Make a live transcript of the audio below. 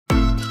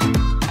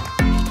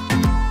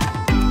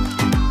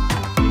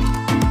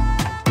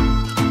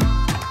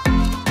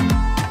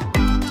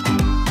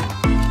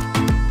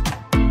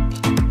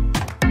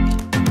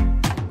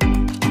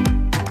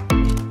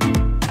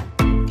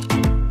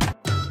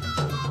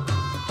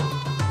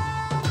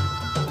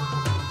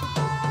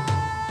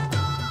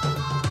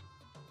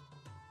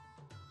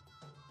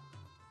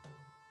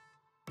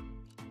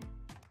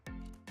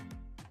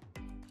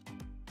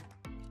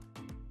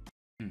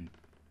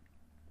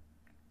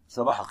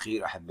صباح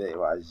الخير أحبائي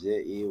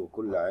وأعزائي،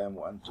 وكل عام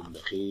وأنتم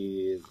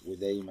بخير،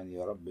 ودايما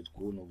يا رب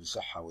تكونوا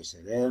بصحة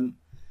وسلام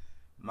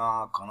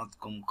مع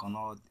قناتكم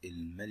قناة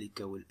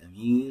الملكة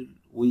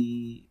والأمير.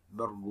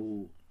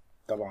 وبرجو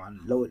طبعا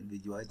لو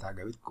الفيديوهات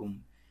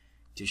عجبتكم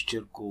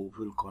تشتركوا في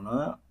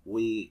القناة،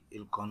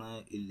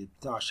 والقناة اللي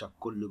بتعشق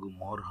كل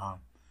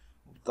جمهورها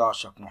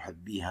وبتعشق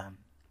محبيها.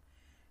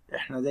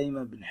 احنا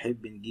دايما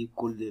بنحب نجيب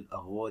كل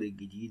الأخبار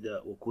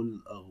الجديدة وكل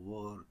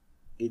الأخبار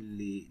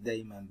اللي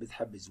دايما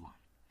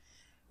بتحبذوها.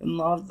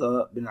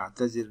 النهاردة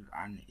بنعتذر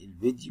عن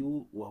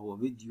الفيديو، وهو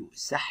فيديو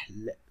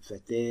سحل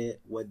فتاة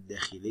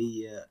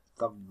والداخلية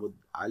تقبض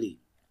عليه.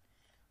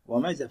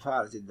 وماذا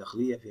فعلت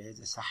الداخلية في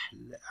هذا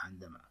السحل؟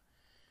 عندما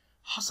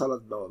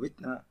حصلت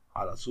بوابتنا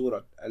على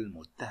صورة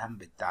المتهم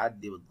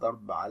بالتعدي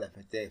بالضرب على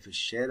فتاة في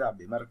الشارع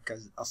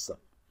بمركز الصف،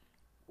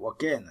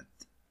 وكانت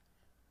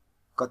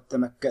قد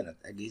تمكنت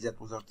أجهزة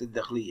وزارة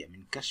الداخلية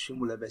من كشف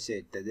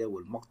ملابسات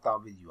تداول مقطع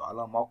فيديو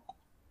على موقع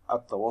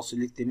التواصل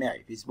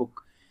الاجتماعي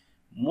فيسبوك،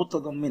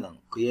 متضمنا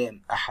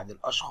قيام أحد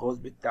الأشخاص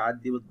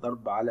بالتعدي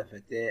بالضرب على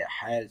فتاة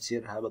حال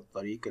سيرها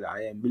بالطريق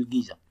العام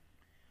بالجيزة.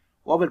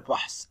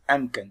 وبالفحص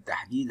أمكن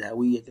تحديد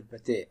هوية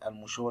الفتاة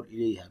المشار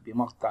إليها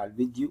بمقطع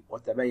الفيديو،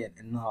 وتبين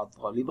أنها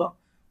طالبة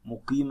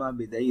مقيمة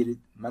بدايرة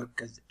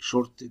مركز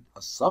شرطة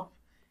الصف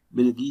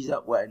بالجيزة،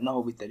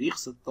 وأنه بتاريخ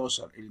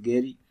 16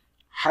 الجاري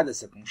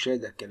حدثت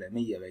مشادة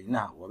كلامية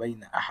بينها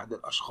وبين أحد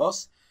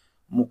الأشخاص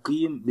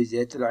مقيم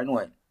بذات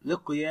العنوان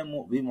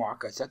لقيامه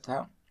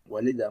بمعاكستها،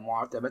 ولدى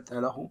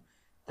معاتبتها له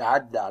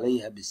تعدى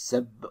عليها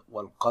بالسب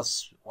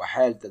والقصف،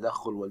 وحال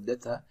تدخل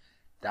والدتها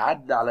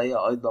تعدى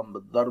عليها أيضا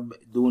بالضرب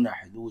دون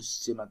حدوث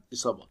سمة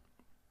إصابات.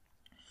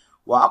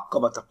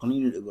 وعقب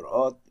تقنين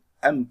الإجراءات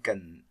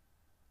أمكن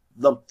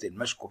ضبط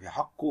المشكو في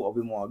حقه،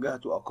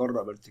 وبمواجهته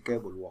أقر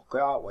بارتكاب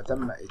الواقعة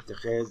وتم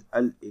اتخاذ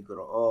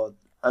الإجراءات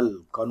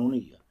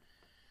القانونية.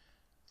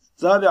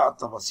 تابع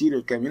التفاصيل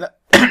الكاملة.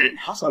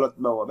 حصلت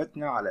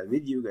بوابتنا على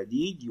فيديو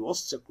جديد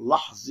يوثق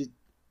لحظة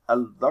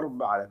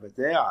الضرب على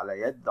فتاة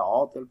على يد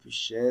عاطل في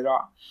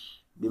الشارع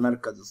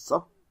بمركز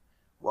الصف،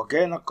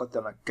 وكانت قد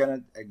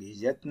تمكنت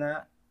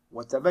أجهزتنا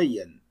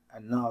وتبين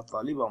أنها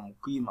طالبة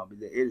مقيمة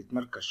بدائرة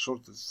مركز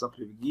شرطة الصف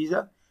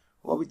بالجيزة،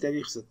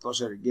 وبتاريخ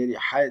 16 الجاري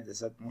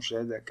حدثت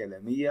مشادة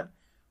كلامية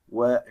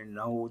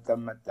وأنه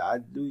تم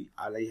التعدي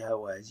عليها،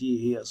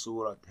 وهذه هي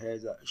صورة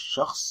هذا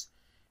الشخص.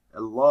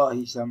 الله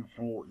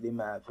يسامحه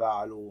لما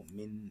فعلوا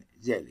من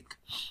ذلك.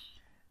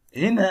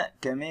 هنا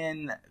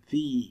كمان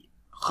في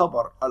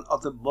خبر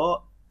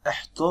الأطباء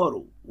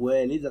احتاروا،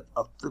 والدة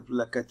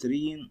الطفلة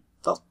كاترين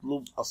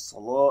تطلب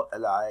الصلاة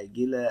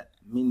العاجلة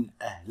من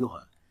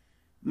أهلها.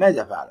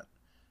 ماذا فعلت؟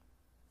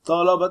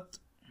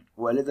 طالبت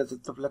والدة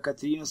الطفلة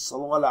كاترين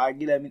الصلاة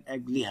العاجلة من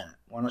أجلها،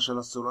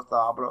 ونشرت صورتها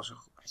عبر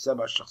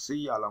حسابها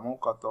الشخصي على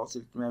موقع التواصل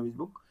الاجتماعي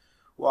فيسبوك،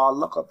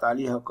 وعلقت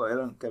عليها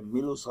قائلا: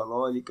 كملوا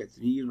صلاة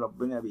لكاترين،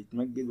 ربنا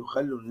بيتمجد،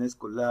 وخلوا الناس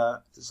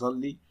كلها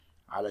تصلي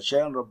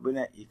علشان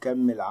ربنا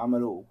يكمل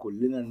عمله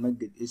وكلنا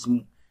نمجد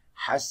اسمه.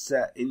 حاسة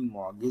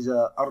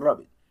المعجزة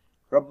قربت.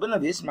 ربنا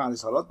بيسمع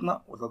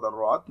لصلاتنا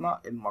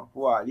وتضرعاتنا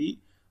المرفوعة ليه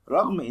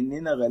رغم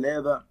اننا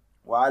غلابة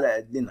وعلى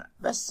قدنا،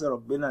 بس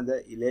ربنا ده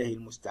إله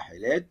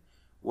المستحيلات.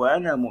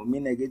 وأنا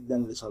مؤمنة جدا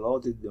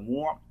لصلاة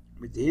الدموع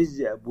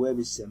بتهز أبواب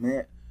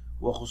السماء،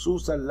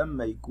 وخصوصا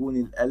لما يكون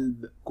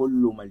القلب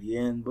كله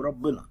مليان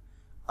بربنا.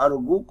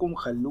 أرجوكم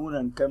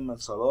خلونا نكمل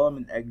صلاة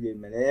من أجل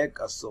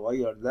الملاك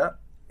الصغير ده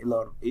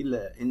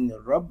إلى إن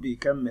الرب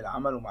يكمل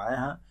عمله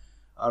معاها.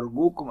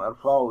 أرجوكم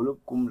ارفعوا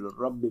قلوبكم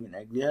للرب من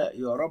أجلها.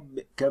 يا رب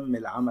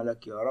كمل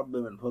عملك يا رب،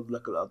 من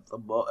فضلك.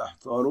 الأطباء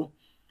احتاروا،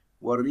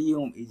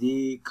 وريهم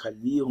إيديك،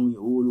 خليهم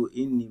يقولوا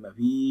إني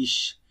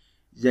مفيش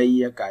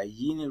زيك.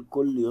 عايزين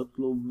الكل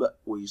يطلب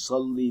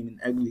ويصلي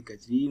من أجل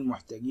كاترين،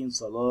 محتاجين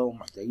صلاة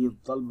ومحتاجين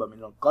طلبة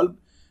من القلب،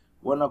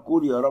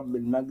 ونقول يا رب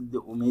المجد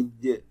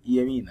أمد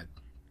يمينك،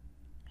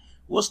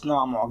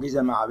 واصنع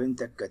معجزة مع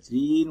بنتك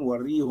كاترين،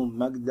 وريهم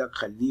مجدك،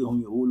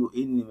 خليهم يقولوا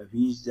إن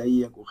مفيش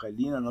زيك،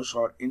 وخلينا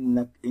نشعر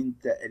إنك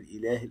أنت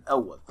الإله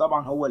الأول.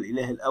 طبعا هو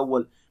الإله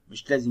الأول،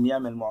 مش لازم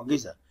يعمل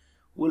معجزة.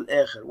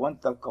 والآخر: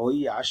 وأنت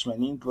القوي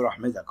عشمانين في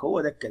رحمتك.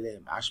 هو ده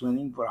الكلام،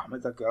 عشمانين في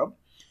رحمتك يا رب،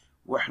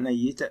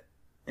 وحنيتك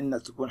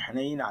إنك تكون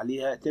حنين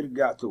عليها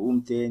ترجع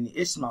تقوم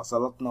تاني. اسمع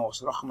صلاتنا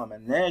وصرخنا،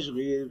 ملناش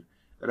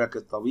غيرك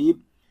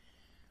الطبيب.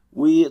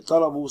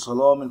 وطلبوا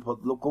صلاة من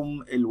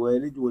فضلكم،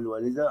 الوالد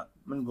والوالدة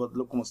من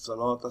فضلكم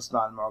الصلاة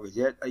تصنع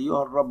المعجزات.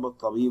 أيها الرب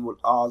الطبيب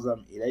الأعظم،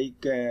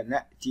 إليك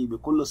نأتي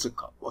بكل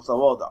ثقة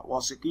وتواضع،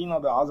 واثقين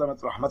بعظمة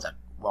رحمتك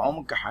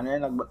وعمق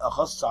حنانك،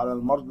 بالأخص على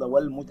المرضى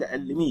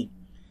والمتألمين.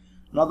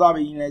 نضع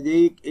بين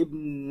يديك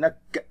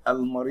ابنك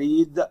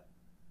المريض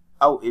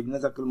أو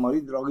ابنتك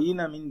المريض،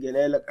 رجينا من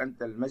جلالك أن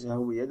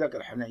تلمسه بيدك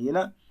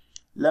الحنينة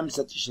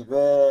لمسة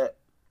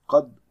الشفاء.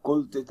 قد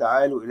قلت: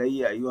 تعالوا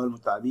إلي أيها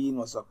المتعبين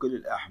وثقيل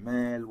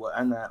الأحمال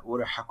وأنا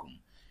أريحكم.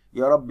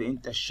 يا رب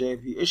أنت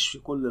الشافي، اشفي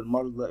كل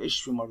المرضى،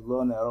 اشفي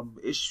مرضانا يا رب،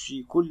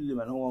 اشفي كل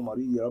من هو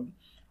مريض يا رب.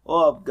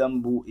 اقف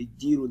جنبه،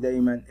 اديله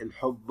دايما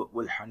الحب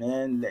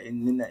والحنان،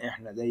 لأننا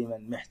احنا دايما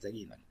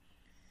محتاجينك.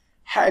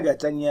 حاجة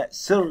تانية،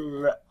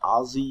 سر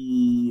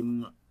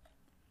عظيم،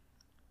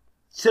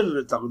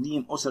 سر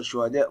تقديم أسر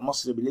شهداء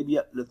مصر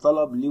بليبيا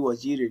لطلب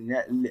لوزير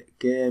النقل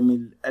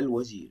كامل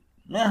الوزير.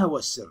 ما هو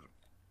السر؟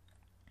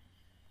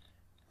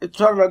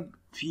 اتفرج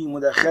في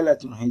مداخلة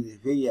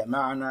هاتفية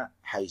معنا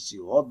حيث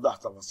يوضح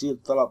تفاصيل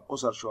طلب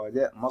أسر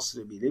شهداء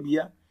مصر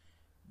بليبيا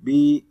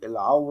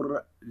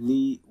بالعور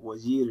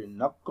لوزير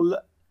النقل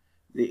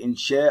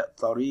لإنشاء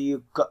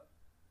طريق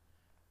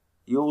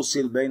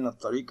يوصل بين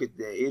الطريق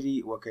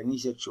الدائري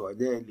وكنيسة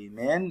شهداء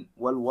الإيمان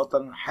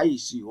والوطن،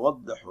 حيث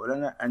يوضح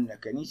لنا أن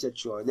كنيسة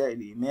شهداء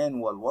الإيمان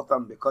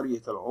والوطن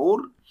بقرية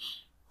العور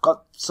قد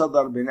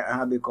صدر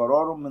بنائها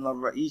بقرار من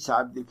الرئيس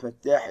عبد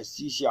الفتاح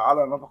السيسي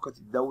على نفقة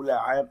الدولة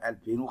عام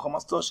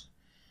 2015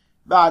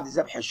 بعد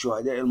ذبح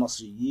الشهداء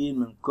المصريين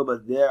من قبل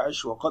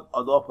داعش. وقد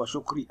أضاف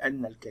شكري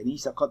أن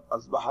الكنيسة قد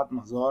أصبحت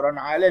مزارا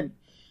عالمي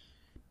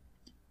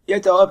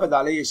يتوافد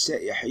عليه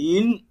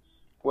السائحين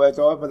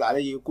ويتوافد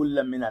عليه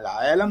كل من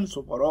العالم،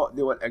 سفراء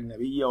دول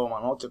أجنبية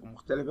ومناطق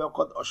مختلفة.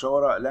 وقد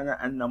أشار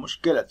لنا أن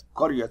مشكلة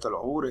قرية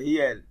العور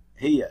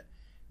هي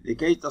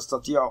لكي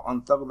تستطيع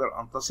أن تقدر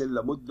أن تصل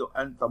لابد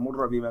أن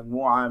تمر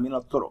بمجموعة من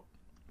الطرق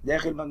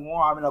داخل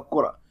مجموعة من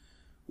القرى،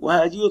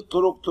 وهذه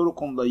الطرق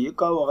طرق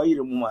ضيقة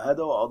وغير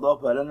ممهدة.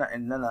 وأضاف لنا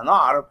أننا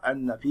نعرف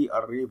أن في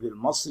الريف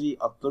المصري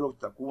الطرق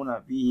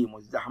تكون فيه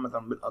مزدحمة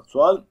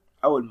بالأطفال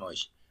أو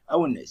المواشي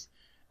أو الناس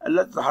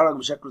التي تتحرك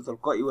بشكل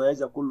تلقائي،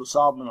 وهذا كله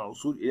صعب من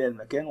الوصول إلى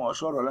المكان.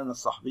 وأشار لنا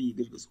الصحفي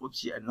جرجس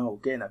قدسي أنه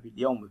كان في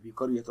اليوم في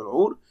قرية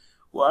العور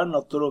وأن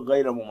الطرق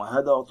غير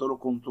ممهدة وطرق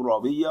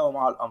ترابية،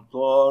 ومع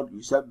الأمطار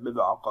يسبب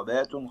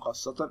عقبات،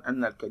 خاصة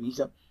أن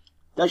الكنيسة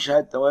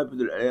تشهد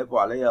توافد الآلاف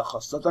عليها،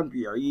 خاصة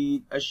في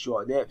عيد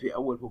الشهداء في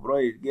أول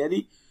فبراير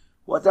الجاري.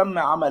 وتم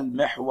عمل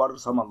محور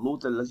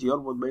صملوط الذي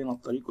يربط بين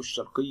الطريق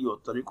الشرقي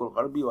والطريق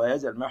الغربي،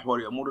 وهذا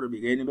المحور يمر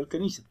بجانب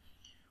الكنيسة،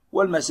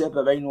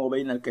 والمسافة بينه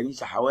وبين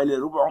الكنيسة حوالي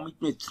 400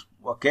 متر.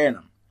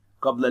 وكان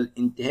قبل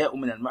الانتهاء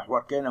من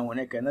المحور كان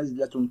هناك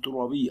نزلة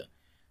ترابية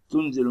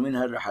تنزل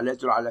منها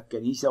الرحلات على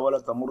الكنيسة ولا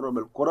تمر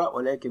بالقرى،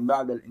 ولكن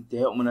بعد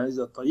الانتهاء من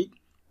هذا الطريق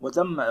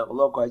وتم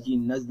إغلاق هذه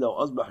النزلة،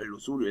 وأصبح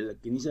للوصول إلى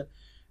الكنيسة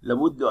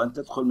لابد أن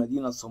تدخل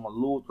مدينة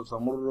صملوط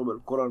وتمر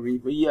بالقرى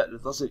الريفية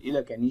لتصل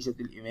إلى كنيسة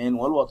الإيمان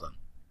والوطن.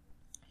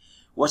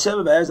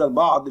 وسبب هذا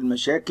بعض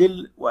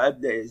المشاكل،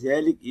 وأدى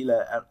ذلك إلى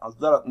أن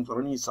أصدرت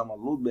مطرانية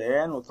صملوط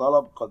بيان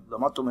وطلب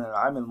قدمته من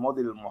العام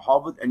الماضي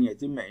للمحافظ أن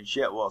يتم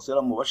إنشاء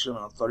واصلة مباشرة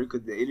من الطريق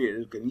الدائري إلى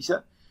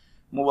الكنيسة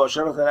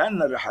مباشرة،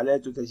 لأن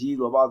الرحلات تزيد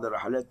وبعض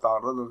الرحلات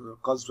تعرضت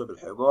للقذف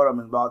بالحجارة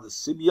من بعض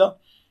الصبية.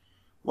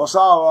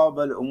 وصعب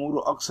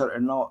الأمور أكثر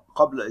أنه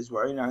قبل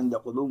أسبوعين عند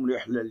قدوم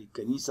رحلة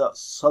للكنيسة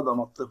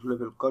صدم الطفل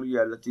في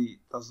القرية التي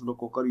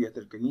تسبق قرية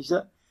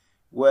الكنيسة،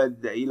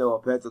 وأدى إلى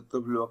وفاة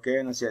الطفل،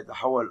 وكان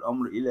سيتحول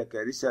الأمر إلى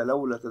كارثة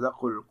لولا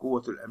تدخل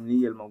القوة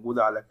الأمنية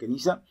الموجودة على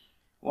الكنيسة.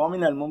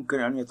 ومن الممكن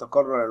أن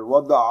يتكرر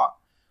الوضع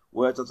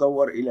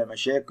ويتطور إلى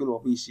مشاكل.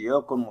 وفي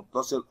سياق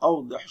متصل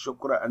أوضح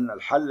شكر أن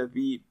الحل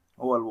فيه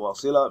هو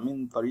الواصلة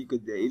من طريق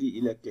الدائري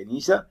إلى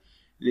الكنيسة،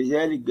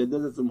 لذلك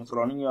جددت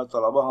المطرانية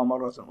طلبها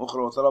مرة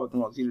أخرى وطلبت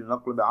من وزير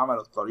النقل بعمل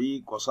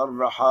الطريق.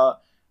 وصرح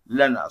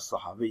لنا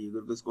الصحفي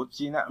جرجس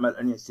قدسي نأمل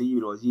أن يستجيب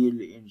الوزير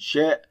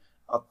لإنشاء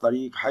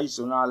الطريق، حيث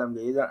نعلم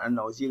جيدا أن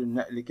وزير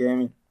النقل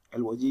كامل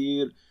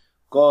الوزير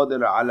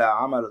قادر على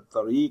عمل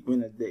الطريق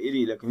من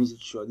الدائري إلى كنيسة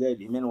شهداء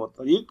الإيمان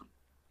والطريق.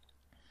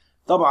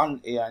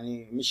 طبعا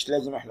يعني مش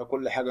لازم احنا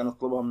كل حاجة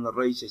نطلبها من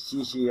الرئيس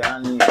السيسي،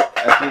 يعني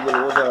أكيد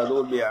الوزراء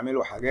دول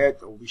بيعملوا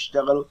حاجات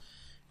وبيشتغلوا،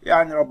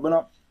 يعني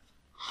ربنا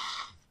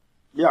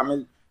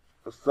بيعمل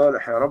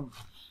الصالح يا رب،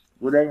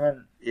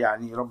 ودايما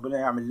يعني ربنا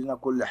يعمل لنا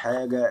كل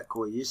حاجة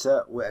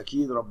كويسة.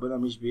 وأكيد ربنا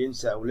مش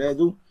بينسى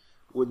أولاده،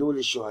 ودول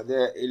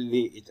الشهداء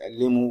اللي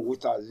اتألموا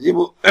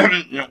وتعذبوا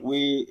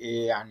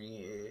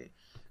ويعني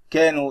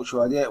كانوا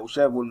شهداء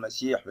وشافوا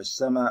المسيح في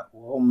السماء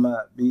وهم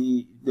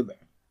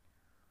بيذبحوا.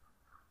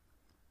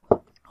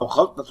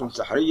 وخلطة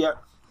سحرية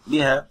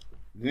بها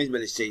بالنسبة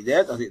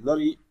للسيدات،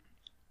 هتقدري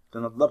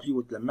تنضفي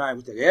وتلمعي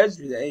بوتاجاز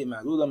في دقايق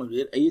معدودة من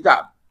غير أي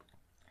تعب.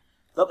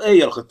 طب إيه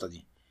هي الخطة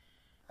دي؟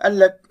 قال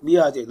لك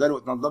بيها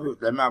هتقدري تنضفي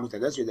وتلمعي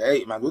بوتاجاز في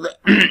دقايق معدودة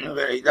من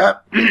غير أي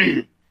تعب.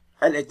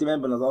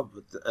 الاهتمام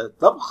بنظافة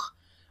الطبخ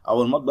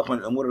أو المطبخ من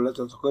الأمور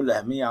التي تقل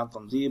أهمية عن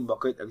تنظيم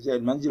بقية أجزاء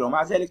المنزل.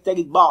 ومع ذلك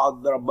تجد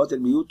بعض ربات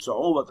البيوت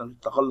صعوبة في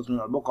التخلص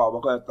من البقع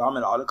وبقايا الطعام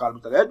العالقة على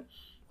المنتجات،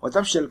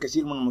 وتفشل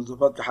الكثير من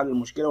الموظفات في حل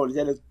المشكلة.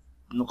 ولذلك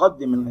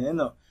نقدم من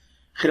هنا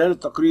خلال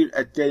التقرير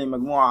التالي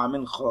مجموعة من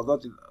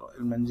الخلطات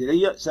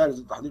المنزلية سهلة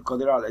التحضير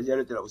قادرة على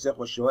إزالة الأوساخ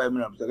والشوائب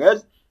من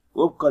البوتاجاز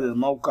وفقا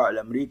للموقع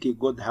الأمريكي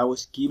جود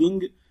هاوس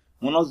كيبنج.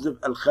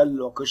 منظف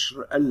الخل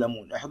وقشر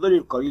الليمون، احضري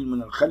القليل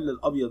من الخل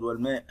الأبيض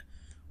والماء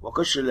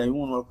وقشر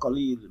الليمون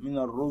والقليل من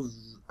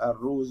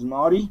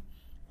الروزماري.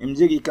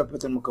 امزجي كافة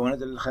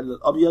المكونات الخل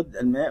الأبيض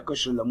الماء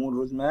قشر الليمون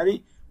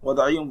روزماري،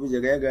 وضعيهم في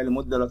زجاجة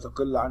لمدة لا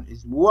تقل عن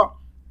أسبوع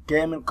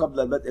كامل قبل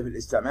البدء في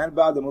الاستعمال.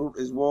 بعد مرور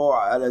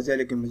أسبوع على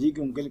ذلك المزيج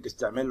يمكنك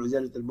استعماله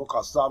لإزالة البقع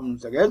الصعبة من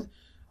البوتاجاز.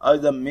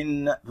 أيضا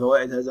من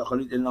فوائد هذا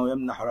الخليط أنه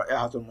يمنح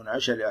رائحة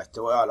منعشة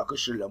لاحتوائه على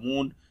قشر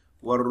الليمون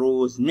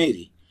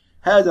والروزميري.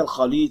 هذا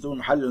الخليط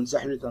حل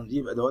سحري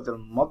لتنظيف أدوات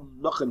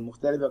المطبخ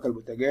المختلفة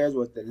كالبوتاجاز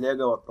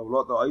والثلاجة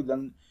والطاولات،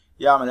 وأيضا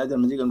يعمل هذا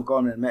المزيج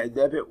المكون من الماء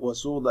الدافئ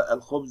وصودا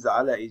الخبز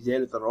على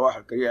إزالة الروائح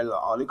الكريهة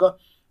العالقة.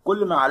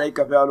 كل ما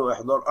عليك فعله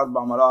إحضار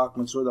 4 ملاعق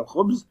من صودا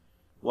الخبز،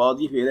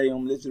 وأضيف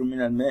إليهم لتر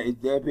من الماء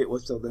الدافئ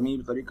واستخدامه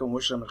بطريقة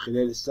مباشرة من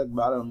خلال السكب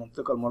على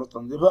المنطقة المراد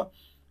تنظيفها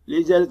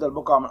لإزالة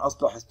البقع من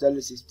أسطح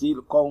ستانلس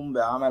ستيل. قم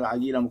بعمل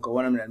عجينة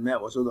مكونة من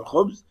الماء وصودا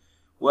الخبز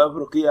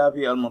وأفركيها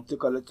في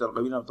المنطقة التي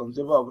ترغبين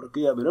بتنظيفها،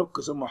 وأفركيها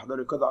برفق، ثم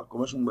احضري قطعة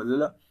قماش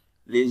مبللة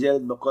لإزالة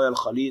بقايا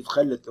الخليط.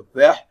 خل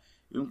التفاح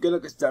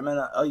يمكنك استعمال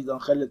أيضا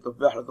خل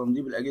التفاح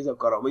لتنظيف الأجهزة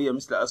الكهربائية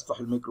مثل أسطح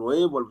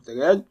الميكروويف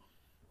والبوتاجاز.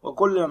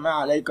 وكل ما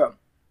عليك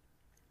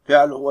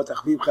فعله هو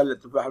تخفيف خل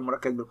التفاح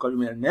المركز بالقليل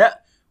من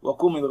الماء،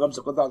 وقومي بغمس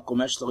قطعة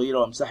قماش صغيرة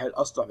وامسحي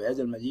الأسطح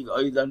بهذا المزيج.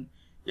 أيضا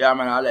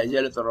يعمل على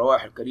إزالة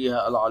الروائح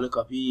الكريهة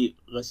العالقة في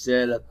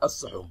غسالة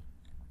الصحون.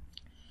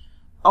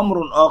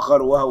 أمر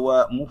آخر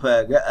وهو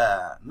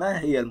مفاجأة. ما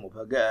هي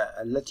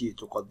المفاجأة التي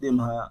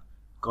تقدمها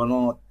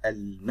قناة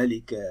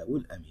الملكة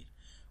والأمير؟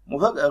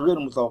 مفاجأة غير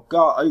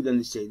متوقعة أيضا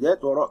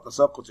للسيدات وراء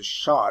تساقط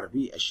الشعر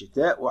في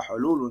الشتاء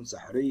وحلول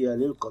سحرية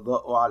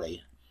للقضاء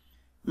عليها.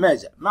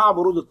 ماذا؟ مع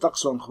برود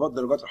الطقس وانخفاض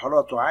درجات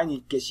الحرارة تعاني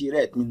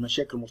الكثيرات من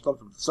مشاكل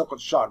مرتبطة بتساقط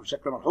الشعر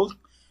بشكل ملحوظ،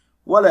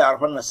 ولا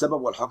يعرفن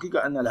السبب.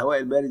 والحقيقة أن الهواء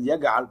البارد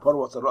يجعل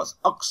فروة الرأس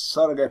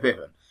أكثر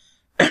جفافا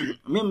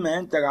مما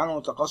ينتج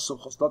عنه تقصف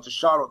خصلات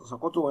الشعر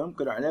وتساقطه.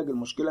 ويمكن علاج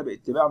المشكلة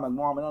باتباع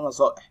مجموعة من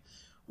النصائح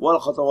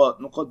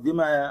والخطوات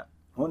نقدمها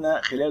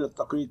هنا خلال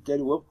التقرير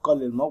التالي وفقا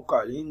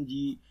للموقع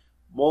الهندي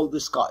بولد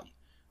سكاي.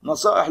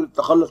 نصائح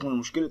للتخلص من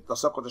مشكلة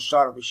تساقط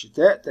الشعر في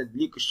الشتاء.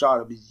 تدليك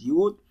الشعر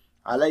بالزيوت.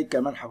 عليك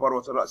منح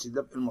فروة الرأس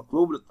الدفء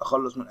المطلوب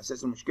للتخلص من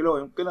أساس المشكلة،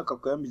 ويمكنك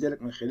القيام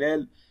بذلك من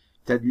خلال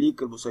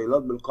تدليك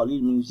البصيلات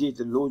بالقليل من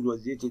زيت اللوز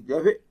والزيت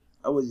الدافئ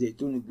أو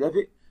الزيتون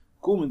الدافئ.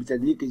 قومي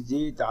بتدليك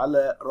الزيت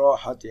على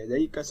راحة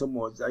يديك ثم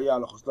وزعيه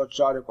على خصلات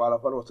شعرك وعلى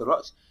فروة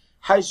الرأس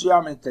حيث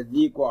يعمل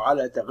التدليك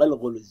وعلى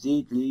تغلغل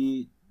الزيت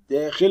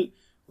لداخل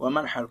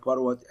ومنح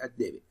الفروة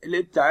الدافئ.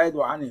 الابتعاد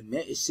عن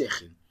الماء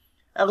الساخن.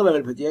 أغلب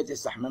الفتيات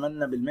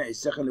يستحممن بالماء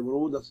الساخن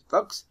لبرودة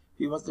الطقس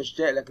في فصل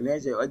الشتاء، لكن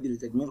هذا يؤدي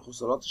لتجميل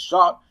خصلات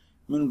الشعر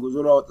من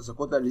جذورها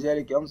وتساقطها.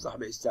 لذلك ينصح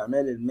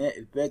باستعمال الماء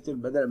الفاتر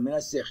بدلا من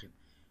الساخن.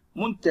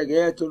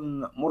 منتجات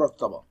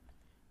مرطبة.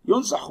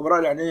 ينصح خبراء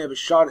العناية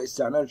بالشعر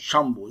استعمال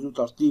شامبو ذو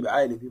ترطيب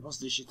عالي في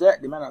فصل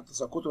الشتاء لمنع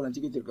تساقطه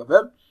نتيجة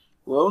الجفاف.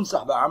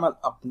 وينصح بعمل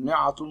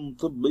أقنعة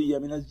طبية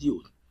من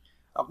الزيوت.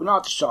 أقنعة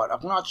الشعر.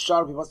 أقنعة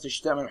الشعر في فصل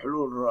الشتاء من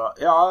الحلول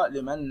الرائعة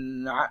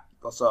لمنع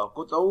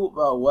تساقطه،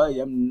 فهو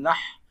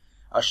يمنح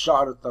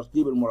الشعر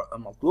الترطيب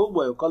المطلوب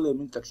ويقلل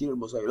من تكسير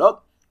البصيلات.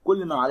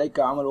 كل ما عليك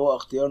عمله هو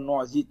اختيار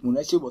نوع زيت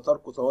مناسب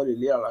وتركه طوال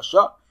الليل على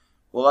الشعر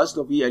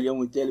وغسله في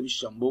اليوم التالي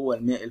بالشامبو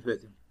والماء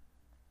الفاتر.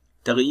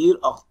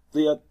 تغيير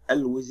أغطية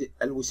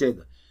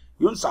الوسادة.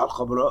 ينصح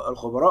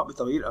الخبراء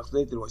بتغيير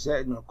أغطية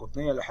الوسائد من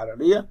القطنية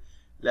للحرارية،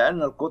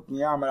 لأن القطن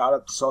يعمل على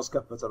امتصاص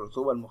كافة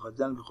الرطوبة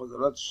المخزنة في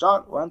خصلات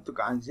الشعر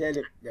وينتج عن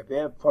ذلك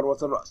جفاف فروة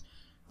الرأس.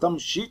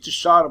 تمشيط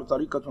الشعر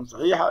بطريقة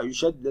صحيحة.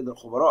 يشدد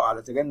الخبراء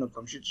على تجنب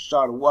تمشيط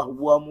الشعر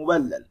وهو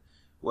مبلل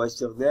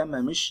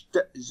واستخدام مشط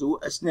ذو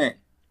أسنان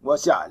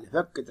واسعة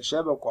لفك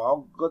تشابك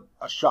وعقد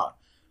الشعر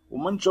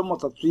ومن ثم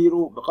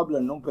تطهيره قبل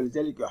النوم،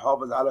 فلذلك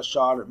يحافظ على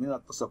الشعر من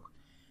التساقط.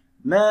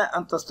 ما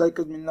أن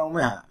تستيقظ من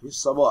نومها في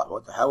الصباح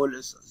وتحاول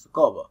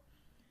الاستيقاظ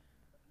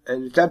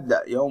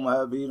لتبدأ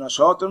يومها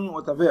بنشاط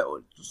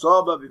وتفاؤل.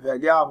 تصاب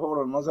بفاجعة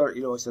فور النظر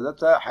إلى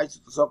وسادتها حيث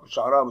تساقط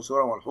شعرها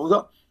بصورة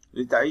ملحوظة.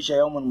 لتعيش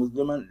يوما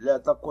مظلما لا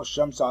تقوى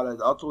الشمس على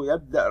إضاءته.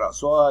 يبدأ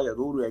رأسها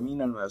يدور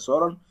يمينا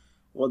ويسارا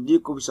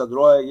والضيق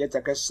بصدرها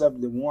يتكسب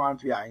دموعا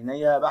في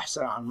عينيها بحثا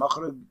عن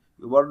مخرج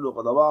يبرد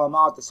غضبها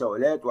مع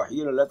تساؤلات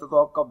وحيرة لا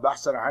تتوقف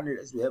بحثا عن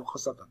الأسباب،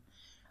 خاصة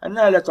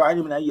أنها لا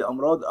تعاني من أي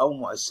أمراض أو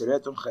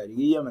مؤثرات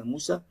خارجية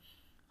ملموسة.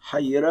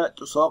 حيرة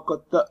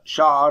تساقط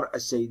شعر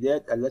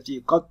السيدات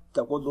التي قد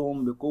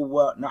تقودهم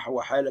بقوة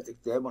نحو حالة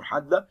اكتئاب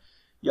حادة.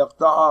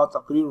 يقطعها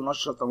تقرير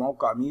نشرة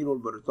موقع ميرو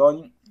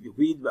البريطاني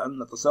يفيد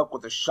بأن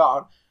تساقط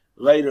الشعر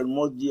غير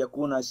المرضي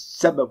يكون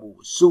سببه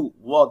سوء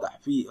واضح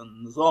في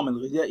النظام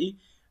الغذائي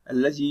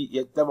الذي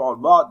يتبعه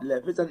البعض،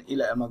 لافتا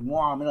إلى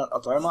مجموعة من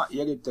الأطعمة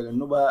يجب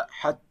تجنبها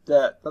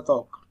حتى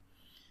تتوقف.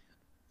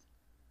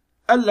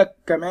 قال لك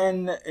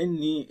كمان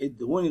ان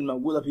الدهون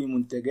الموجودة في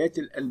منتجات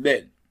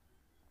الألبان،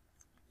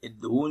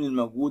 الدهون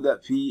الموجودة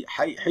في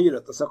حيرة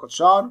تساقط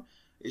شعر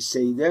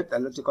السيدات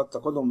التي قد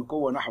تقودهم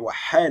بقوة نحو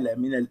حالة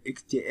من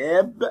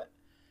الاكتئاب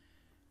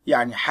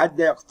يعني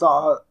حادة.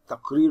 يقطعها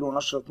تقرير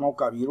نشرة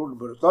موقع ميرو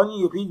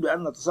البريطاني يفيد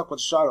بأن تساقط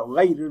الشعر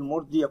غير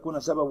المرضي يكون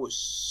سببه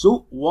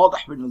سوء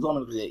واضح بالنظام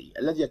الغذائي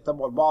الذي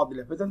يتبعه البعض،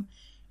 لافتا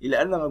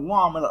إلى أن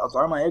مجموعة من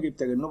الأطعمة يجب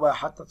تجنبها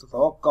حتى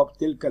تتوقف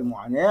تلك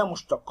المعاناة.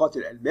 مشتقات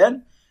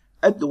الألبان.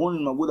 الدهون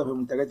الموجودة في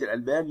منتجات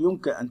الألبان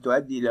يمكن أن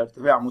تؤدي إلى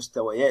ارتفاع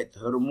مستويات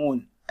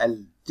هرمون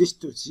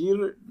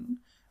التستوستيرون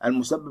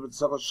المسبب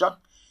لتساقط الشعر،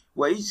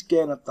 وإذ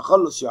كان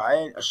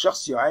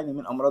الشخص يعاني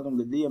من أمراض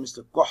جلدية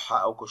مثل الكحة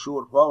أو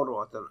قشور فور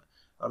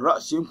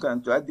الرأس يمكن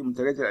أن تؤدي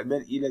منتجات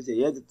الألبان إلى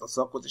زيادة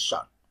تساقط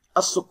الشعر.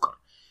 السكر.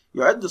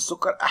 يعد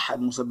السكر أحد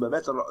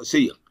المسببات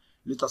الرئيسية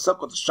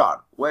لتساقط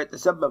الشعر،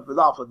 ويتسبب في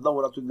ضعف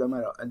الدورة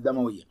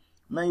الدموية،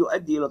 ما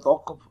يؤدي إلى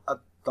توقف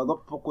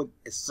التدفق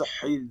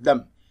الصحي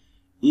للدم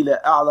إلى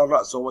أعلى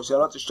الرأس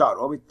وبشرات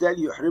الشعر،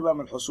 وبالتالي يحرمها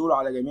من الحصول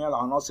على جميع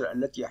العناصر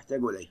التي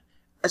يحتاج إليها.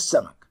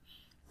 السمك.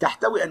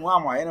 تحتوي أنواع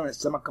معينة من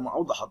السمك، كما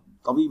أوضح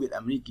الطبيب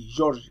الأمريكي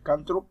جورج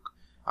كانتروك،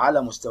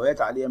 على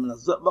مستويات عالية من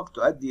الزئبق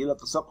تؤدي إلى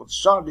تساقط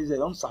الشعر، لذا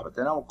ينصح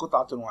بتناول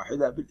قطعة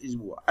واحدة في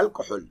الأسبوع.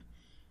 الكحول.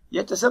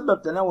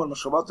 يتسبب تناول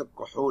المشروبات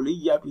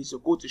الكحولية في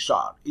سقوط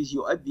الشعر، إذ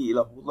يؤدي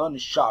إلى فقدان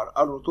الشعر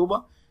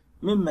الرطوبة،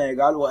 مما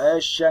يجعله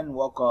هاشا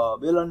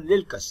وقابلا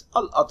للكسر.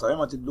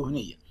 الأطعمة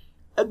الدهنية.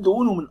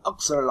 الدهون من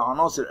أكثر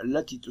العناصر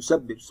التي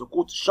تسبب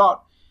سقوط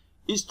الشعر،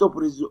 إذ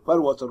تفرز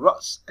فروة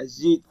الرأس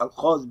الزيت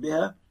الخاص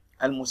بها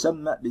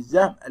المسمى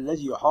بالزهم،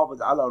 الذي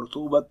يحافظ على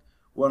رطوبة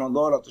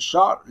ونضارة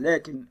الشعر،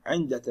 لكن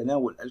عند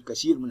تناول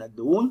الكثير من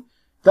الدهون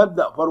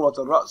تبدأ فروة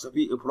الرأس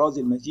في إفراز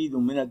المزيد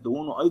من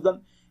الدهون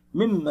أيضا،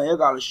 مما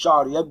يجعل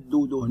الشعر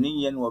يبدو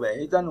دهنيا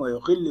وباهتا،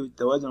 ويخل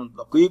بالتوازن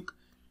الدقيق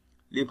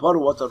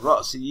لفروة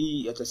الرأس،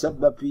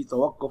 يتسبب في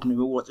توقف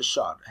نمو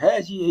الشعر.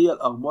 هذه هي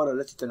الأخبار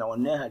التي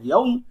تناولناها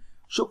اليوم.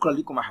 شكرا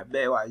لكم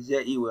أحبائي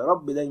وأعزائي، ويا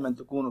رب دايما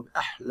تكونوا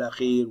بأحلى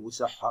خير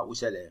وصحة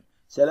وسلام.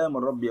 سلام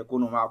الرب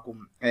يكون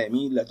معكم،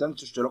 آمين. لا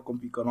تنسوا اشتراككم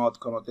في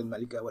قناة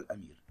الملكة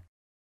والأمير.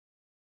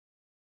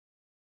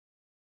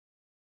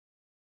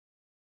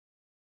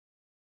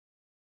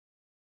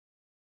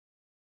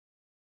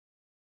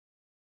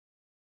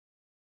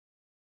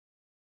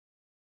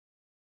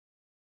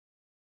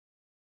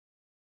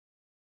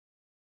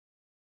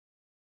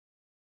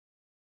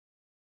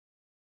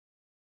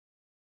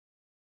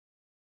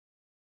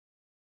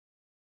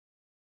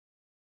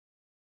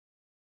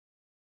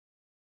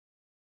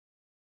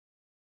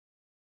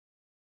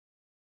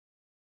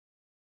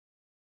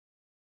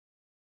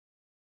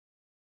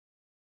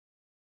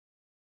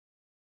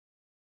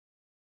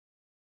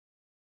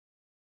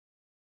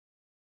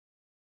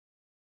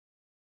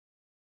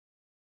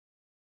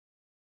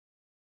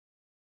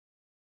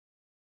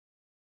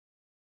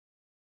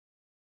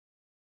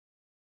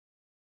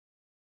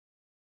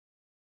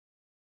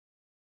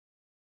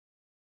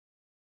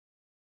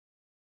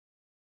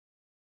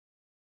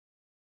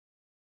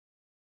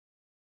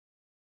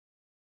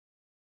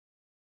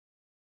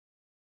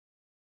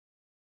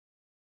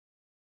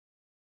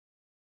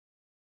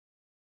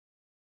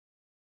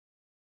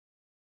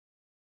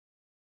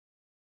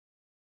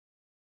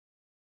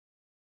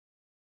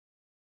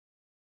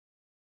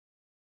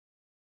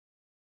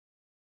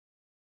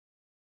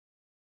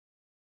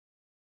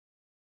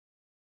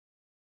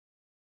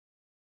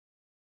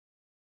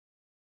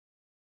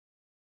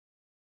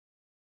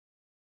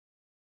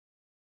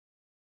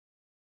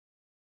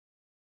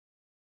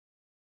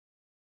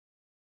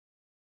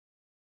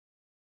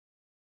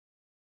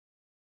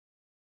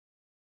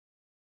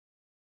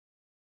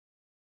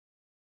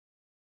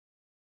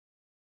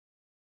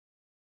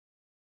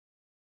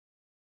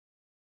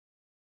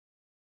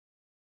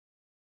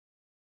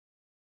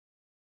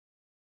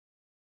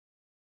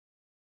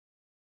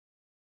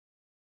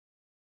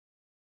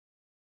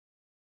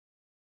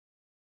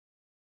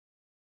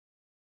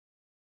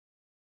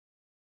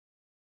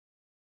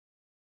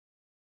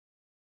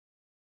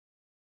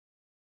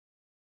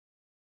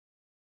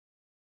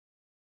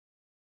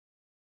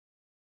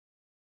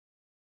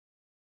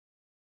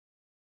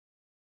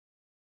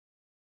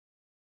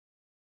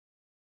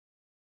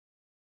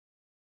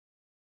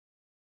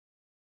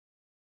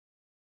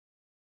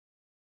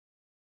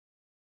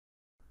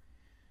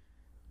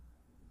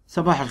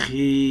 صباح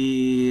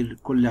الخير،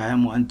 كل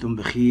عام وأنتم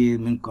بخير،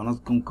 من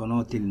قناتكم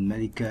قناة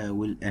الملكة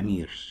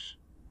والأمير،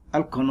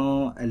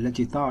 القناة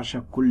التي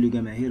تعشق كل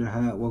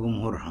جماهيرها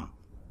وجمهورها.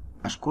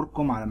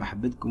 أشكركم على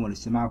محبتكم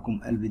ولاستماعكم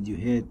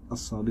الفيديوهات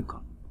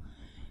السابقة.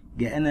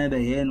 جاءنا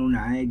بيان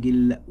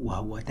عاجل،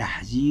 وهو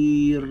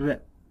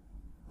تحذير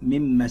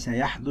مما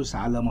سيحدث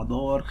على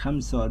مدار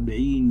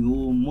 45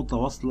 يوم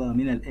متواصلة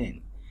من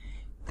الآن.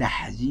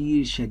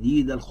 تحذير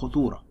شديد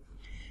الخطورة،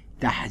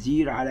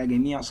 تحذير على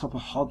جميع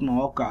صفحات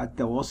مواقع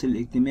التواصل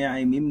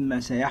الاجتماعي مما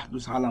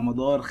سيحدث على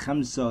مدار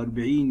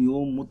 45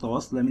 يوم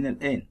متواصلة من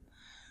الآن.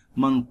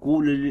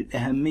 منقول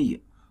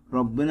للأهمية،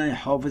 ربنا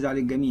يحافظ على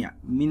الجميع.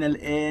 من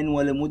الآن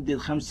ولمدة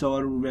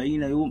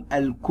 45 يوم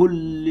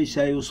الكل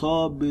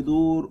سيصاب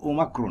بدور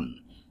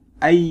أوميكرون،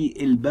 أي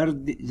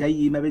البرد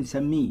زي ما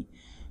بنسميه.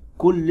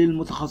 كل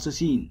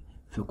المتخصصين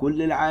في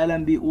كل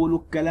العالم بيقولوا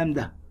الكلام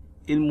ده.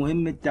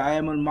 المهم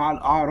التعامل مع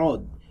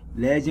الأعراض،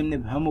 لازم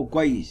نفهمه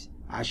كويس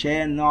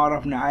عشان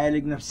نعرف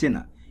نعالج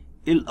نفسنا.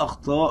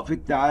 الأخطاء في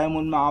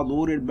التعامل مع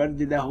دور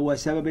البرد ده هو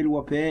سبب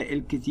الوفاة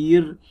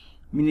الكتير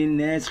من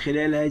الناس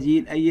خلال هذه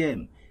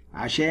الأيام.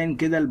 عشان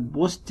كده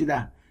البوست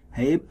ده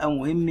هيبقى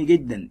مهم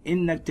جدا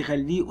إنك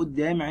تخليه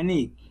قدام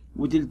عينيك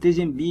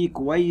وتلتزم بيه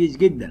كويس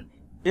جدا.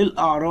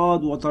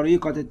 الأعراض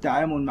وطريقة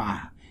التعامل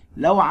معها.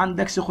 لو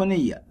عندك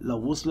سخونية،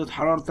 لو وصلت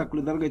حرارتك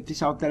لدرجة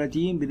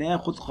 39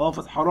 بناخد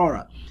خافض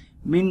حرارة،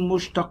 من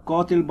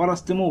مشتقات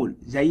البارستامول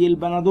زي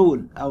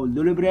البنادول أو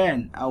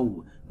الدوليبران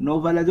أو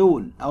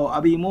نوفالادول أو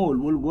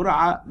أبيمول،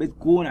 والجرعة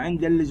بتكون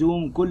عند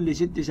اللزوم كل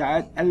 6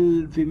 ساعات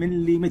 1000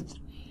 ملم.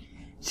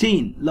 س.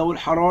 لو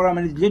الحرارة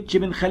ما نزلتش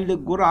بنخلي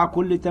الجرعة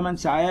كل 8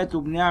 ساعات،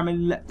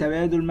 وبنعمل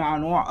تبادل مع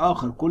نوع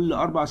آخر كل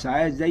 4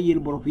 ساعات زي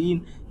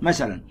البروفين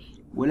مثلا.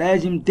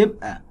 ولازم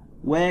تبقى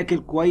واكل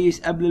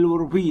كويس قبل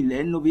البروفين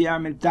لأنه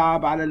بيعمل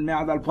تعب على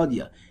المعدة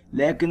الفاضية،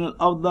 لكن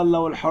الأفضل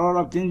لو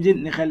الحرارة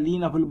بتنزل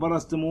نخلينا في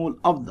البارستامول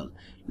أفضل.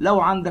 لو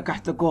عندك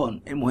احتقان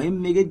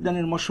مهم جدا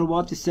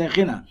المشروبات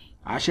الساخنة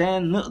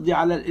عشان نقضي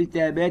على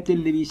الالتهابات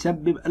اللي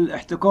بيسبب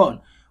الاحتقان،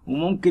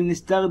 وممكن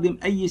نستخدم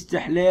أي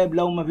استحلاب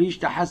لو مفيش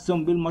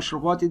تحسن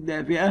بالمشروبات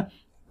الدافئة.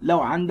 لو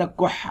عندك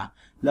كحة،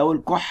 لو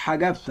الكحة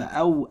جافة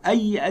أو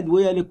أي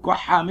أدوية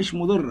للكحة مش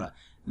مضرة،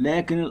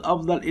 لكن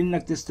الأفضل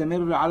إنك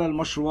تستمر على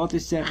المشروبات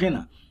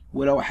الساخنة.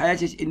 ولو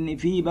حاسس إن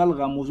في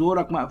بلغم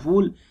وزورك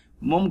مقفول،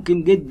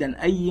 ممكن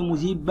جدا أي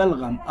مذيب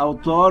بلغم أو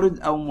طارد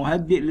أو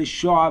مهدئ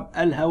للشعب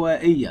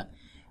الهوائية.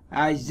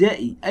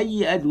 أعزائي،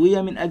 أي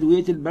أدوية من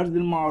أدوية البرد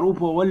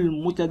المعروفة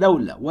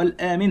والمتداولة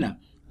والآمنة.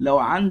 لو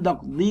عندك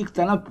ضيق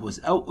تنفس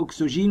أو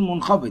أكسجين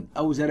منخفض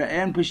أو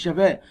زرقان في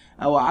الشفاه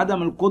أو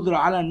عدم القدرة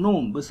على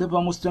النوم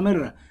بصفة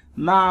مستمرة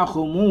مع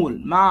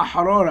خمول مع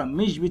حرارة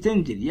مش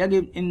بتنزل،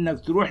 يجب إنك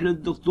تروح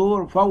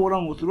للدكتور فورا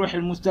وتروح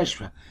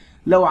المستشفى.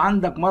 لو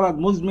عندك مرض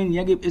مزمن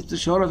يجب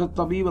استشارة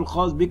الطبيب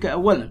الخاص بك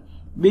أولا.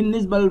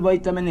 بالنسبة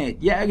للفيتامينات،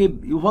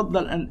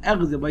 يفضل أن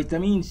أخذ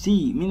فيتامين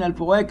سي من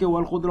الفواكه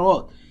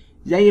والخضروات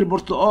زي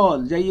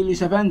البرتقال، زي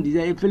اليوسفندي،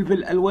 زي الفلفل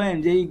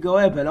الألوان، زي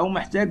الجوافة. لو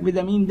محتاج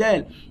فيتامين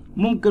د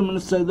ممكن من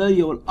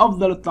الصيدلية،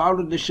 والأفضل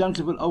التعرض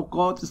للشمس في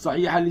الأوقات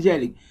الصحيحة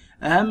لذلك.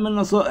 أهم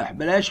النصائح: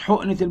 بلاش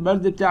حقنة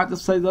البرد بتاعة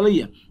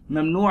الصيدلية،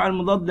 ممنوع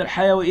المضاد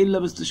الحيوي إلا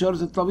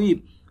باستشارة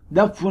الطبيب.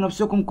 دفوا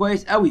نفسكم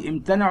كويس قوي،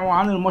 امتنعوا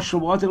عن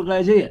المشروبات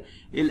الغازية.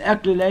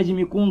 الأكل لازم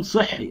يكون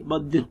صحي،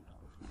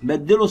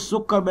 بدلوا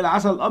السكر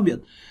بالعسل الأبيض،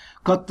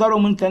 كتروا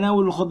من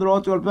تناول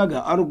الخضروات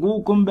والفاكهة.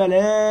 أرجوكم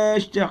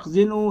بلاش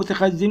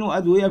تخزنوا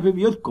أدوية في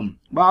بيوتكم.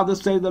 بعض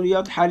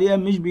الصيدليات حاليا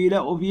مش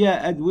بيلاقوا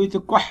فيها أدوية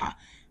الكحة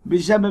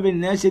بسبب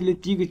الناس اللي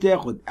بتيجي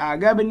تاخد.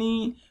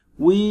 أعجبني،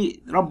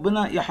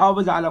 وربنا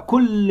يحافظ على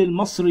كل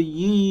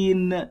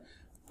المصريين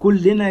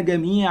كلنا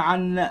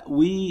جميعا،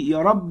 ويا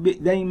رب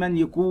دايما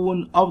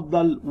يكون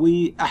أفضل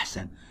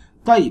وأحسن.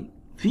 طيب،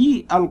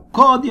 في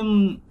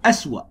القادم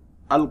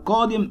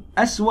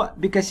أسوأ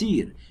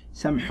بكثير.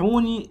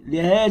 سامحوني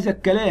لهذا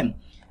الكلام.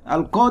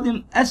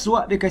 القادم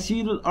أسوأ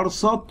بكثير.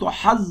 الأرصاد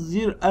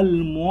تحذر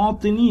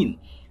المواطنين.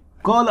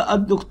 قال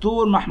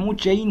الدكتور محمود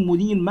شاهين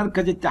مدير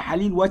مركز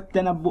التحاليل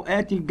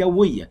والتنبؤات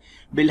الجوية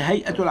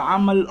بالهيئة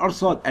العامة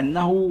للأرصاد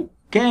أنه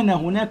كان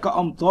هناك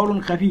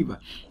أمطار خفيفة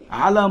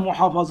على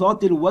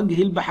محافظات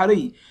الوجه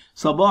البحري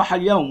صباح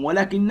اليوم،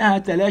 ولكنها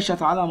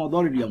تلاشت على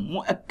مدار اليوم،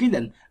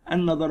 مؤكدا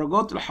أن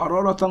درجات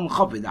الحرارة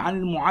تنخفض عن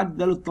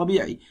المعدل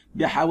الطبيعي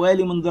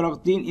بحوالي من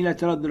 2 إلى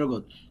 3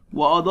 درجات.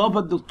 وأضاف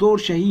الدكتور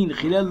شاهين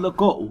خلال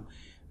لقائه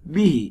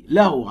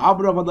له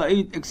عبر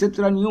فضائية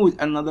إكسترا نيوز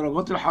أن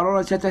درجات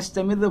الحرارة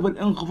ستستمر في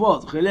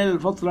الانخفاض خلال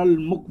الفترة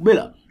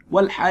المقبلة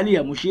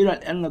والحالية، مشيرا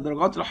أن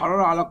درجات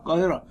الحرارة على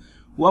القاهرة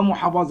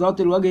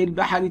ومحافظات الوجه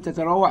البحري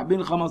تتراوح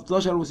بين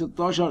 15 و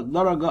 16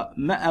 درجة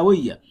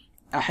مئوية.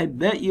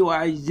 أحبائي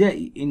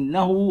وأعزائي،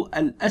 إنه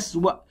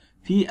الأسوأ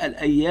في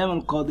الأيام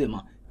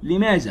القادمة.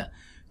 لماذا؟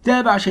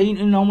 تابع شاهين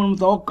إنه من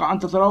المتوقع أن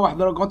تتراوح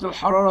درجات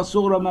الحرارة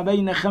الصغرى ما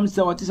بين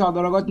 5 و 9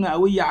 درجات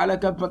مئوية على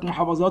كافة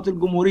محافظات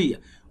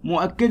الجمهورية،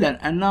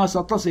 مؤكدا أنها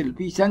ستصل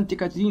في سانت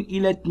كاترين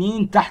إلى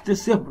 2 تحت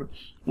الصفر.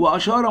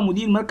 وأشار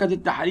مدير مركز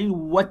التحاليل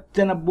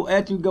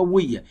والتنبؤات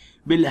الجوية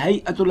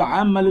بالهيئة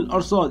العامة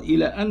للأرصاد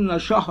إلى أن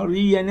شهر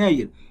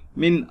يناير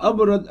من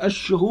أبرد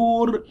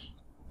الشهور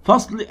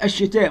فصل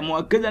الشتاء،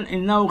 مؤكدا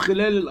أنه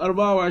خلال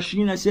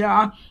 24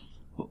 ساعة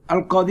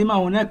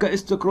القادمة هناك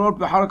استقرار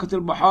في حركة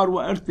البحار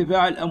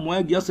وارتفاع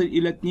الأمواج يصل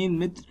إلى 2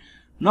 متر،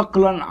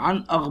 نقلا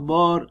عن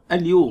أخبار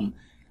اليوم.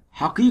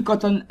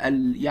 حقيقة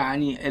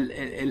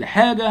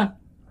الحاجة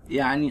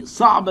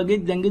صعبة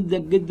جدا جدا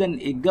جدا.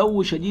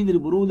 الجو شديد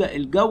البرودة،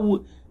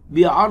 الجو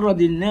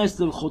بيعرض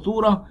الناس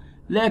للخطورة،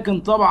 لكن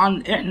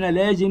طبعا احنا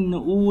لازم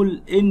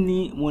نقول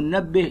اني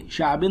منبه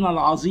شعبنا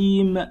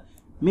العظيم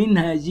من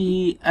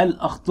هذه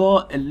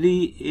الأخطاء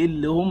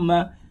اللي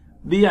هم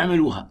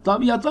بيعملوها.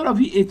 طب يا ترى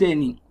في ايه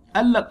تاني؟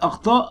 قال لك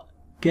أخطاء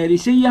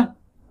كارثية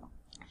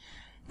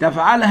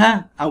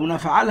تفعلها أو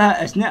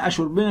نفعلها أثناء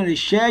شربنا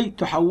للشاي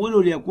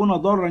تحوله ليكون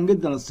ضارا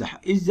جدا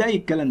للصحة. إزاي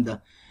الكلام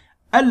ده؟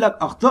 قال لك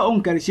أخطاء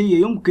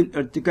كارثية يمكن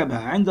ارتكابها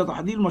عند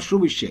تحضير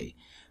مشروب الشاي.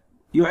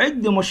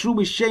 يعد مشروب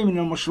الشاي من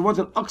المشروبات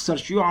الأكثر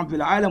شيوعا في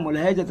العالم،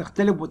 ولهذا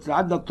تختلف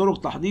وتتعدد طرق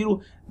تحضيره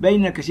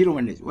بين كثير من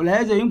الناس،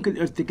 ولهذا يمكن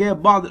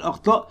ارتكاب بعض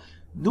الأخطاء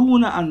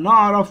دون أن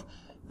نعرف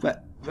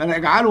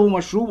فنجعله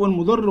مشروب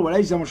مضر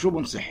وليس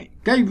مشروب صحي.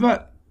 كيف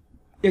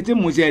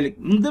يتم ذلك؟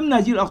 من ضمن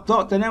هذه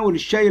الأخطاء تناول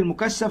الشاي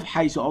المكثف،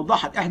 حيث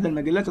أوضحت إحدى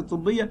المجلات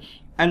الطبية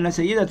أن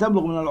سيدة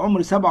تبلغ من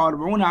العمر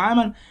 47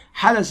 عاما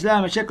حدث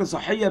لها مشاكل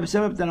صحية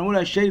بسبب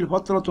تناولها الشاي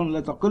لفترة لا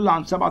تقل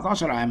عن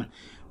 17 عاما،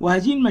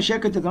 وهذه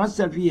المشاكل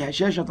تتمثل في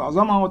هشاشة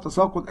عظامها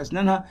وتساقط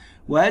أسنانها،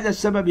 وهذا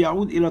السبب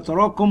يعود إلى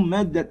تراكم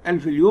مادة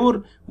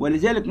الفليور.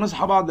 ولذلك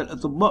نصح بعض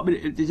الأطباء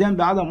بالالتزام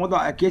بعدم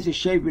وضع أكياس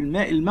الشاي في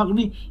الماء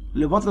المغلي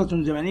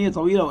لفترة زمنية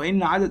طويلة،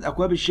 وإن عدد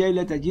أكواب الشاي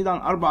لا تزيد عن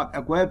 4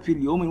 أكواب في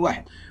اليوم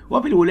الواحد.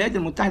 وفي الولايات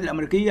المتحدة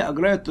الأمريكية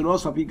أجريت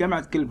دراسة في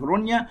جامعة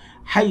كاليفورنيا،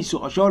 حيث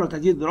أشارت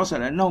هذه الدراسة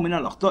لأنه من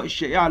الأخطاء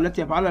الشائعة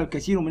التي يفعلها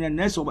الكثير من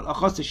الناس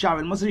وبالأخص الشعب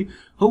المصري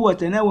هو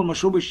تناول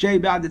مشروب الشاي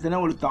بعد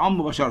تناول الطعام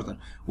مباشرة،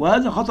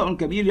 وهذا خطأ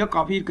كبير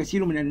يقع فيه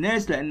الكثير من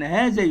الناس، لأن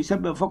هذا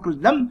يسبب فقر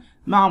الدم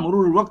مع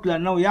مرور الوقت،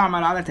 لأنه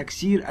يعمل على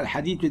تكسير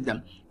الحديد في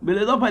الدم.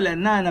 بالإضافة إلى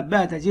أنها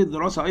نبهت هذه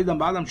الدراسة أيضا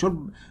بعدم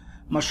شرب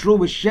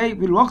مشروب الشاي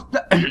في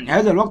الوقت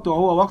هذا الوقت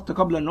وهو وقت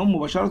قبل النوم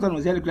مباشرة،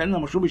 وذلك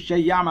لأن مشروب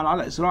الشاي يعمل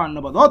على إسراع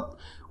النبضات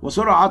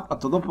وسرعة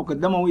التدفق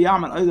الدموي،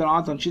 يعمل أيضا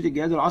على تنشيط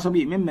الجهاز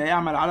العصبي، مما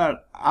يعمل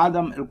على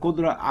عدم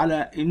القدرة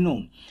على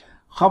النوم.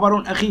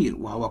 خبر أخير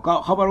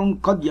وهو خبر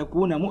قد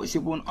يكون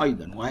مؤسف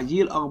أيضا،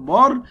 وهذه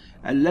الأخبار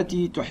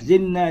التي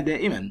تحزننا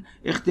دائما: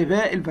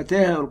 اختفاء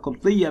الفتاة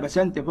القبطية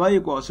بسنت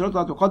فايق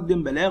وأسرتها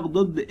تقدم بلاغ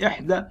ضد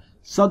إحدى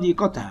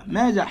صديقتها.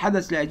 ماذا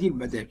حدث لهذه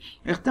الفتاة؟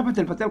 اختفت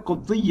الفتاة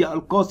القبطية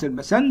القاصر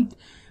بسنت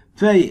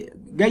فايق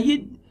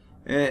جيد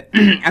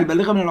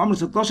البالغة من العمر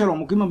 16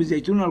 ومقيمة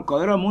بالزيتونة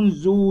القاهرة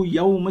منذ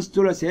يوم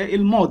الثلاثاء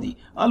الماضي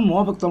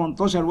الموافق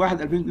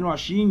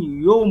 18/1/2022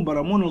 يوم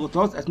برامون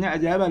الغطاس أثناء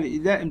ذهابها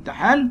لإداء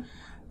امتحان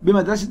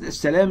بمدرسة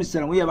السلام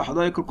الثانوية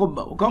بحدائق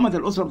القبة. وقامت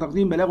الأسرة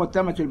بتقديم بلاغ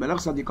واتهمت في البلاغ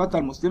صديقتها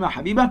المسلمة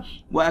حبيبة،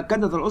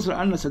 وأكدت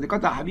الأسرة أن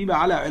صديقتها حبيبة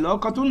على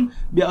علاقة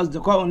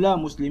بأصدقاء لها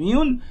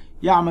مسلمين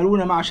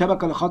يعملون مع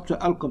شبكة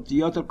لخطف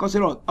القبطيات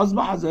القاصرات.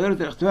 أصبحت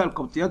ظاهرة اختفاء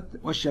القبطيات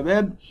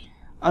والشباب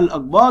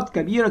الأقباط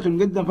كبيرة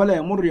جدا، فلا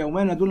يمر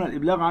يومان دون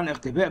الإبلاغ عن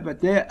اختفاء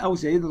فتاة أو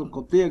سيدة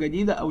قبطية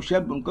جديدة أو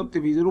شاب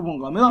قبطي في ظروف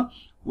غامضة،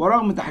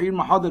 ورغم تحرير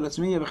محاضر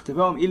رسمية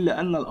باختفائهم إلا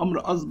أن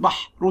الأمر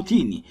أصبح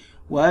روتيني،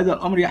 وهذا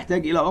الأمر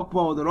يحتاج إلى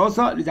وقفة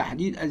ودراسة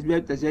لتحديد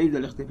أسباب تزايد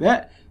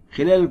الاختفاء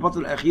خلال الفترة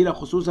الأخيرة،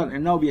 خصوصا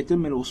أنه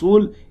بيتم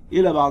الوصول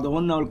إلى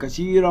بعضهن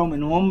والكثير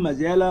منهم ما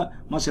زال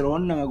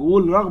مصيرهن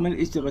مجهول رغم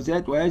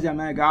الاستغاثات، وهذا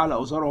ما جعل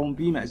أسرهم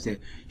في مأساة.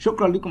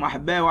 شكرا لكم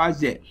أحبائي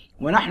وأعزائي،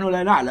 ونحن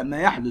لا نعلم ما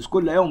يحدث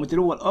كل يوم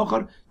تلو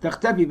الآخر.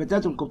 تختفي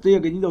فتاة قبطية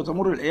جديدة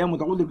وتمر الأيام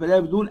وتعود الفتاة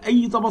بدون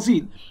أي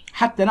تفاصيل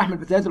حتى نحمل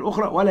الفتيات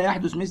الأخرى ولا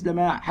يحدث مثل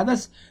ما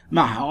حدث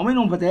معها،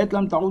 ومنهم فتيات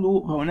لم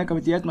تعودوا، فهناك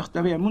فتيات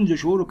مختفية منذ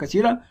شهور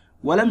كثيرة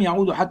ولم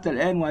يعودوا حتى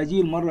الآن،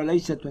 وهذه المرة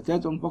ليست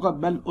فتاة فقط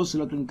بل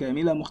أسرة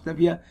كاملة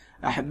مختفية.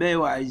 أحبائي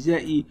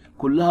وأعزائي،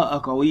 كلها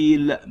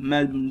أقاويل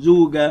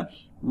ممزوجة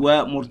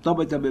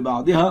ومرتبطة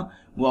ببعضها،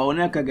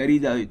 وهناك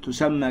جريدة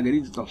تسمى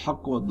جريدة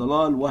الحق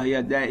والضلال،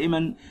 وهي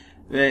دائما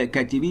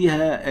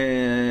كاتبيها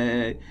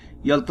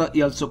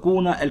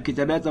يلصقون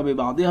الكتابات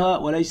ببعضها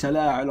وليس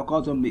لها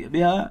علاقات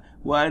بها،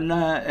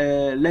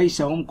 وأنها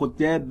ليس هم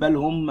كتاب بل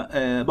هم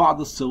بعض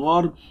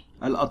الصغار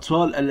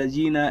الأطفال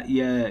الذين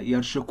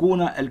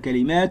يرشقون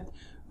الكلمات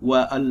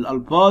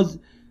والألفاظ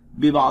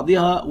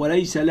ببعضها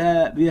وليس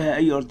لها بها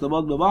أي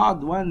ارتباط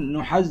ببعض.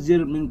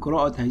 ونحذر من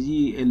قراءة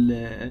هذه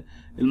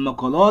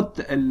المقالات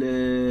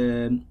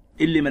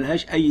اللي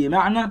ملهاش أي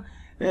معنى.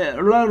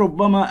 لا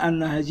ربما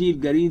أن هذه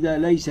الجريدة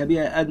ليس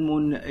بها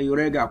أدم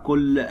يراجع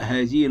كل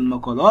هذه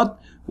المقالات،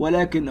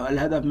 ولكن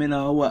الهدف منها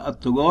هو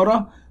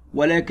التجارة.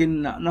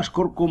 ولكن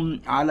نشكركم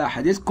على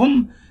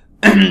حديثكم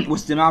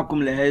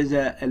واستماعكم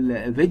لهذا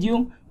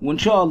الفيديو، وإن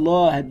شاء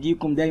الله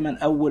هديكم دايما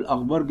أول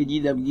أخبار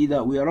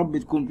جديدة، ويا رب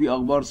تكون في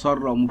أخبار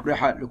سارة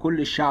ومفرحة لكل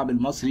الشعب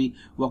المصري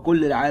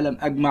وكل العالم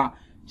أجمع،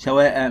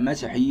 سواء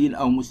مسيحيين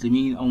أو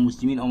مسلمين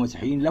أو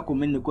مسيحيين. لكم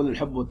مني كل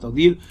الحب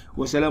والتقدير،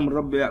 وسلام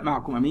الرب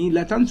معكم، أمين.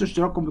 لا تنسوا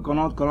اشتراككم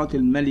بقناة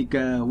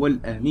الملكة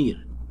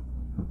والأمير.